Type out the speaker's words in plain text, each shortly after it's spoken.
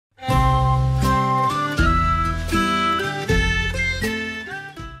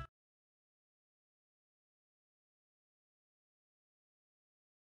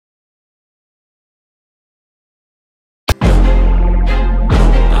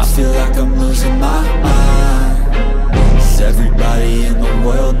I'm losing my mind. Is everybody in the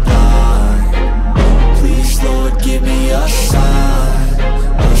world blind? Please, Lord, give me a sign,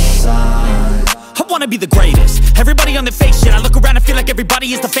 a sign. I wanna be the greatest. Everybody on the fake shit. I look around and feel like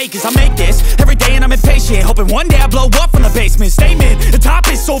everybody is the fakest. I make this every day and I'm impatient, hoping one day I blow up from the basement. Statement, the top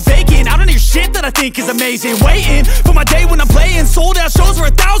is so vacant. I don't hear shit that I think is amazing. Waiting for my day when I'm playing sold out shows for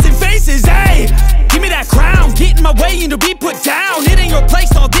 1,000 faces. Hey, give me that crown, get in my way and to be put down. It ain't your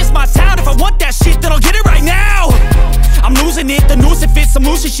place, all this my town. If I want that shit, then I'll get it right now. I'm losing it, the noose it fits. I'm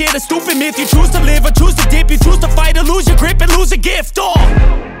losing shit, a stupid myth. You choose to live or choose to dip. You choose to fight or lose your grip and lose a gift.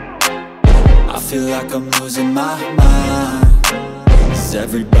 I feel like I'm losing my mind. Is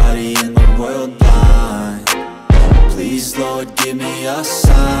everybody in the world blind? Please, Lord, give me a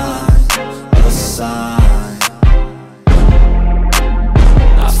sign, a sign.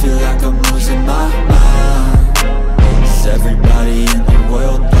 I feel like I'm losing my mind. Is everybody in the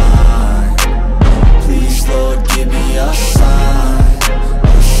world blind? Please, Lord, give me a sign,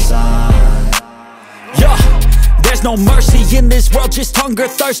 a sign. Yeah. There's no mercy in this world, just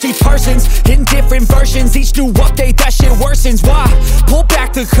hunger-thirsty persons in different versions. Each new update, that shit worsens. Why? Pull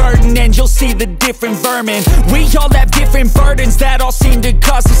back the curtain and you'll see the different vermin. We all have different burdens that all seem to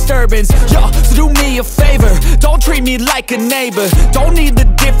cause disturbance. Yo, so do me a favor, don't treat me like a neighbor. Don't need the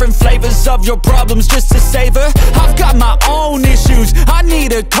different flavors of your problems just to savor. I've got my own issues, I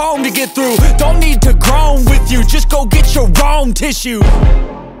need a comb to get through. Don't need to groan with you, just go get your own tissue.